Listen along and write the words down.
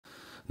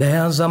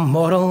There's a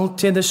moral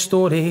to the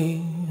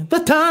story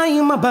that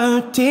I'm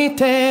about to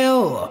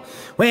tell.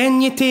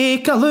 When you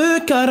take a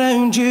look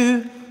around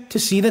you to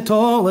see that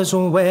all is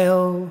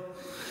well.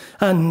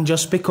 And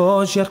just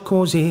because you're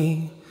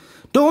cosy,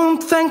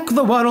 don't think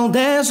the world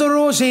is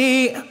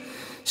rosy.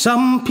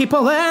 Some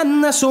people in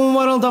this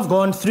world have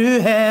gone through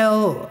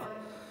hell.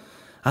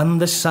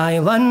 And the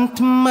silent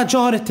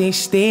majority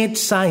stayed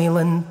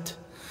silent,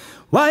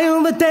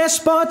 while the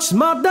despots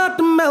murdered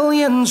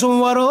millions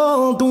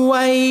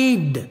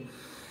worldwide.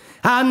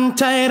 And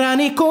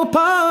tyrannical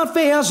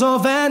purveyors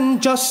of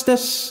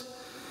injustice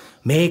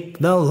make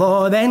the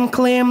law, then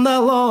claim the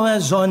law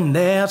is on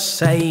their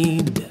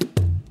side.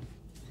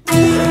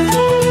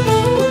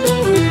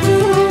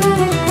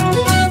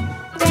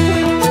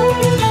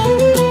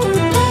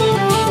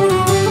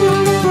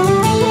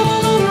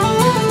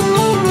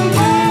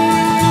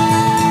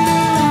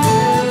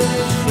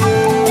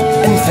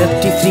 In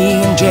 33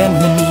 in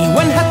Germany,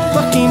 when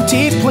Hitler came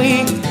to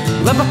play,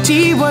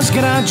 liberty was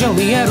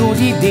gradually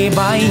eroded day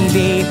by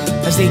day,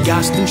 as they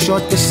gassed and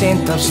shot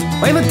dissenters,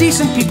 while the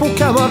decent people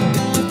cowered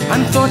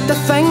and thought the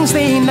things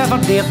they never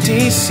dared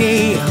to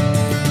say.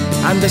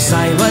 And the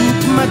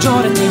silent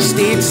majority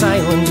stayed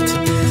silent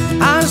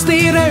as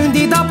they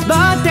rounded up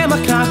the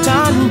Democrat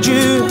and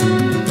Jew.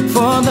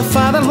 For the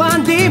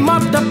Fatherland they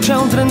murdered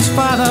children's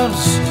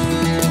fathers,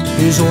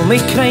 whose only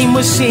crime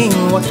was saying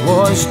what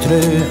was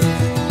true.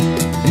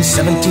 In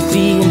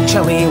 73 in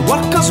Chile,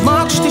 workers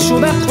marched to show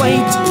their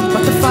plight,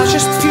 but the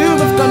fascist few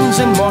with guns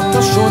and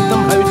mortars showed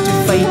them how to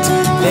fight.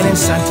 Then in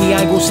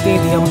Santiago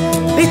Stadium,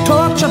 they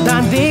tortured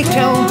and they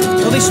killed,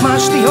 till they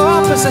smashed the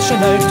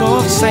opposition out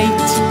of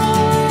sight.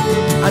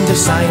 And the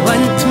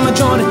silent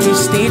majority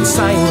stayed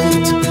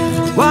silent,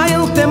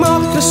 while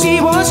democracy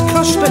was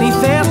crushed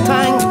beneath their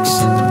tanks.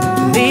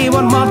 They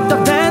were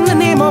murdered in the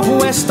name of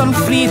Western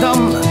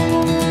freedom,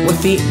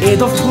 with the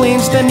aid of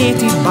planes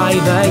donated by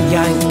the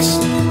Yanks.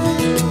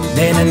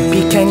 Then in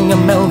Peking,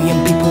 1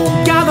 million people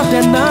gathered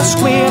in the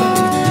square.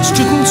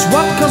 Students,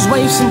 workers,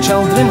 wives and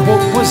children,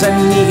 hope was in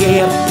the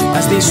air.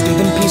 As they stood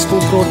in peaceful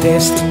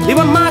protest, they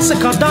were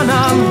massacred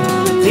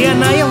unarmed. They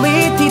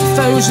annihilated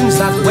thousands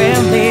that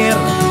were there.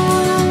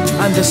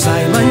 And the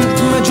silent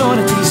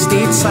majority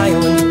stayed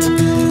silent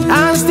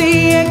as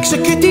they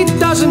executed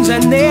dozens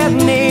in their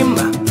name.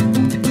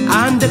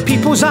 And the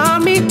people's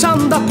army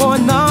turned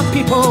upon the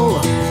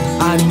people,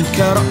 and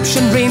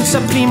corruption reigned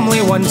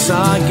supremely once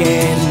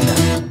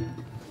again.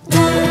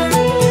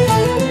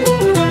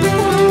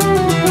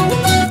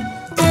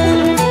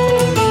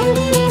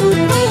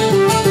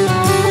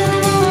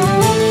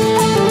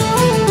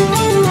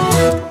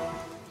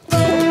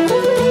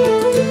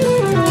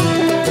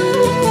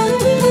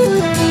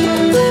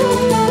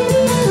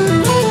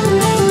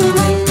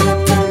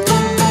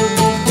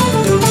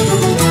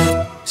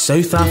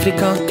 South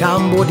Africa,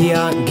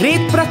 Cambodia,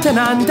 Great Britain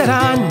and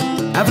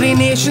Iran, every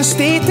nation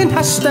state in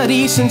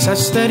history since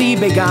history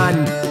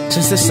began.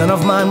 Since the Son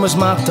of Man was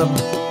martyred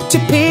to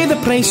pay the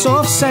price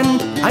of sin,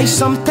 I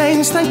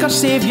sometimes think our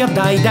Saviour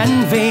died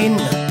in vain.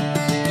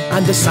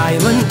 And the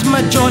silent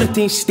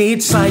majority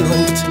stayed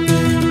silent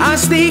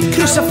as they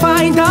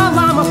crucified a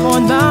lamb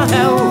upon the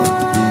hill.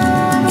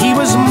 He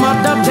was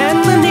murdered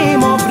in the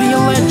name of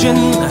religion,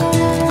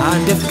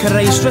 and if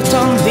Christ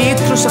returned, they'd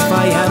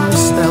crucify him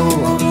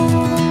still.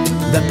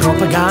 The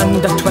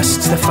propaganda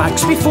twists the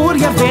facts before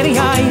your very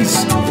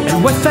eyes,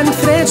 and within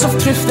threads of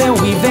truth they'll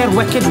weave their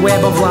wicked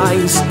web of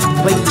lies.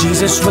 Like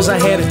Jesus was a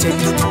heretic,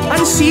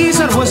 and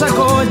Caesar was a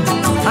god,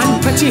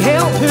 and pity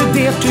help who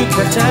dare to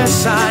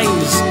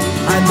criticise.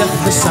 And if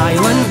the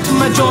silent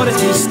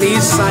majority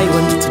stays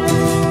silent,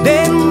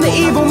 then the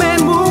evil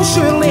men will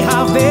surely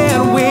have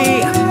their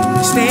way.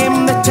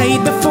 Stem the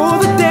tide before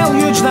the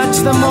deluge,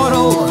 that's the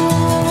moral.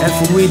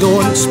 If we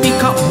don't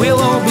speak up, we'll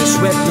all be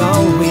swept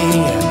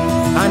away.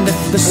 And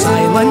if the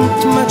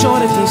silent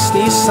majority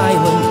stays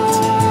silent,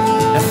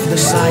 if the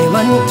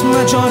silent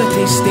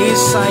majority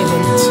stays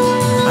silent,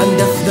 and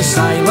if the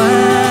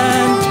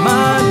silent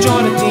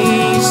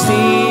majority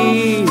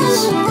stays